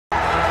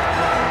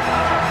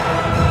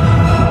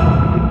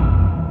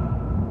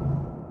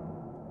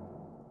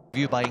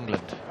review by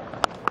England.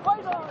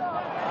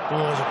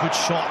 Oh, there's a good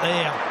shot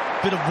there.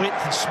 Bit of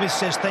width, and Smith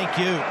says thank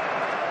you.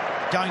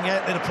 Going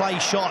out there to play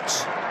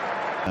shots.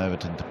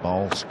 Overton to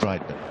bowl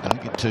straight, but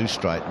don't get too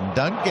straight and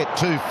don't get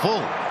too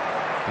full,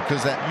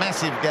 because that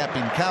massive gap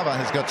in cover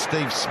has got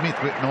Steve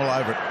Smith written all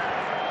over it.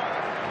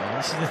 Well,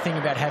 this is the thing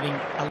about having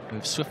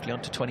Move swiftly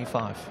on to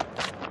 25.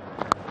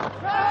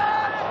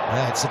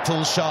 That's a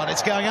pull shot.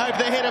 It's going over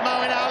the head of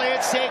Moeen Ali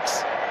at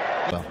 6.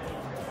 Well,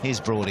 here's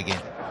Broad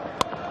again.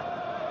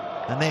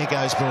 And there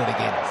goes Broad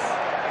again.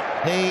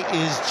 He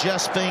is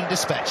just being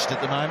dispatched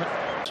at the moment.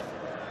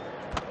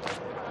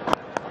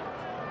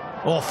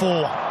 Or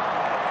 4.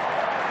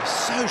 He's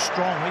so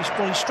strong. He's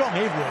strong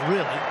everywhere,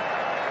 really.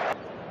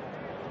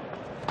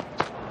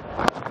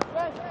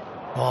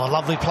 Oh,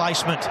 lovely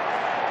placement.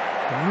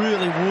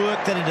 Really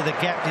worked that into the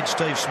gap, did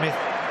Steve Smith.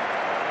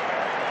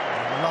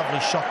 A lovely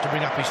shot to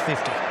bring up his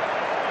 50.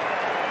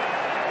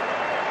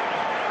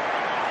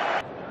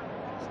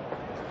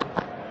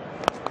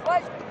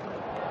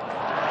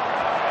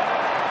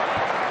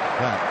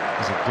 That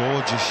is a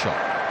gorgeous shot.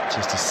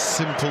 Just a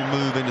simple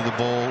move into the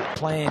ball.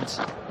 plans.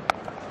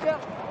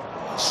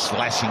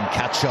 Slashing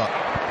cut shot.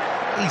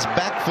 He's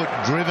back foot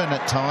driven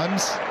at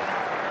times.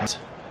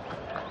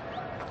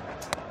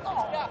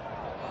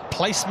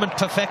 Placement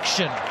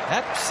perfection,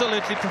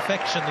 absolutely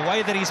perfection. The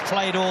way that he's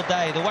played all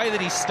day, the way that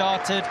he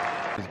started.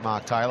 With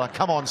Mark Taylor.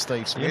 Come on,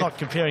 Steve Smith. You're not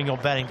comparing your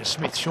batting to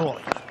Smith,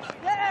 surely.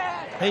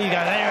 There you go,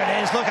 there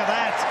it is. Look at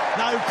that.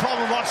 No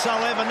problem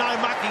whatsoever, no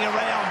mucking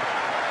around.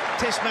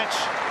 Test match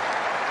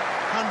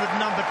 100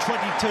 number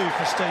 22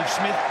 for Steve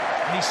Smith,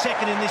 and he's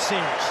second in this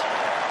series.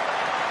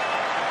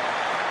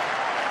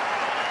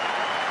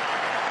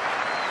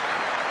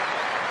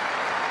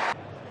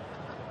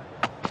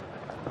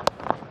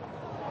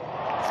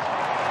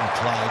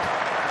 Played.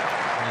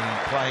 He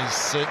plays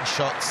certain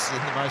shots in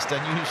the most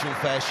unusual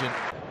fashion.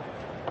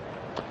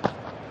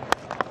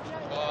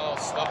 Oh,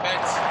 stop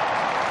it.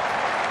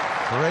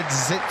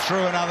 Threads it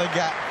through another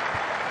gap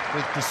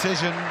with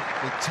precision,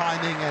 with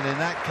timing, and in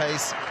that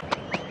case,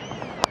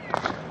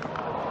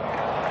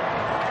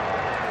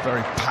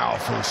 very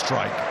powerful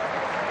strike.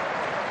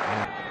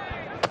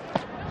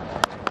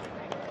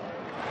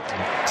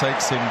 It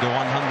takes him to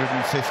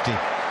 150.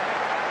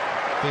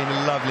 Been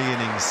a lovely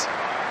innings.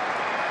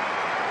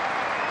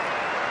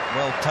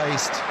 Well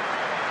paced.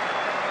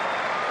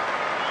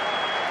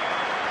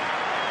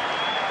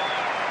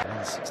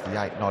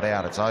 68 not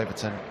out. It's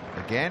Overton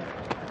again.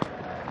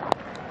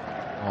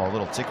 Oh, a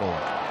little tickle.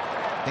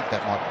 I think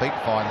that might beat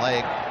fine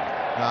leg.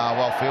 No,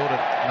 well fielded.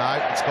 No,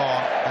 it's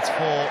gone. That's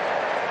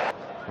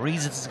 4.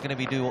 Reasons is going to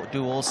be do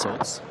all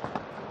sorts.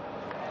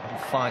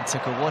 Fine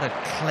tickle. What a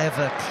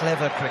clever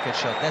cricket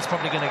shot. That's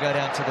probably going to go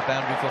down to the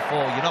boundary for 4.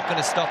 You're not going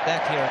to stop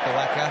that here at the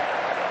WACA.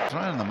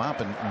 Throwing them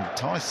up and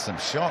entice some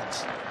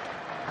shots.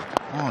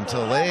 Oh,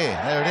 until there.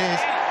 There it is.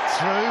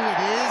 Through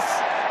it is.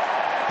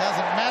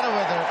 Doesn't matter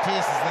whether it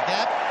pierces the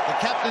gap. The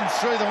captain's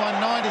through the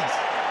 190s.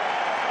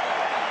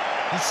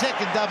 His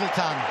second double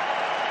ton.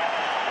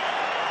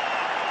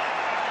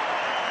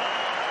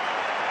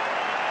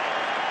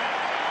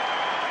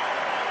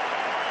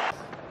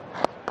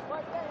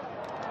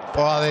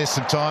 Oh, there's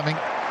some timing.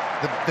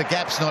 The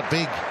gap's not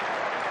big.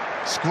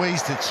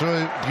 Squeezed it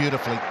through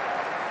beautifully.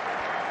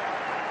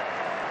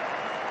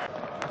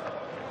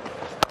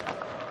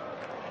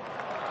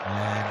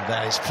 And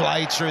that is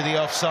played through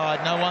the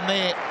offside. No one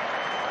there.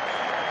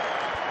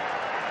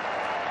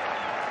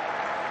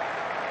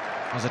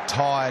 It was a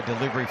tired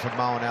delivery from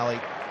Moeen Ali.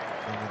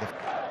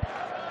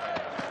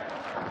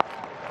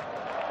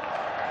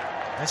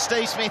 And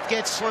Steve Smith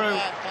gets through.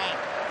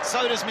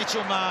 So does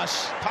Mitchell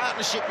Marsh.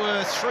 Partnership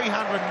worth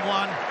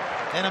 301.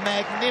 And a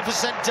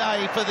magnificent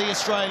day for the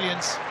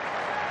Australians.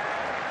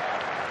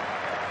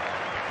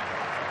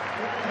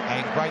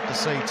 And great to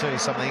see too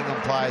some of the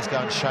England players go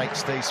and shake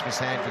Steve Smith's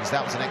hand, because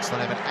that was an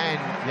excellent effort, and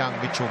young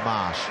Mitchell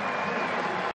Marsh.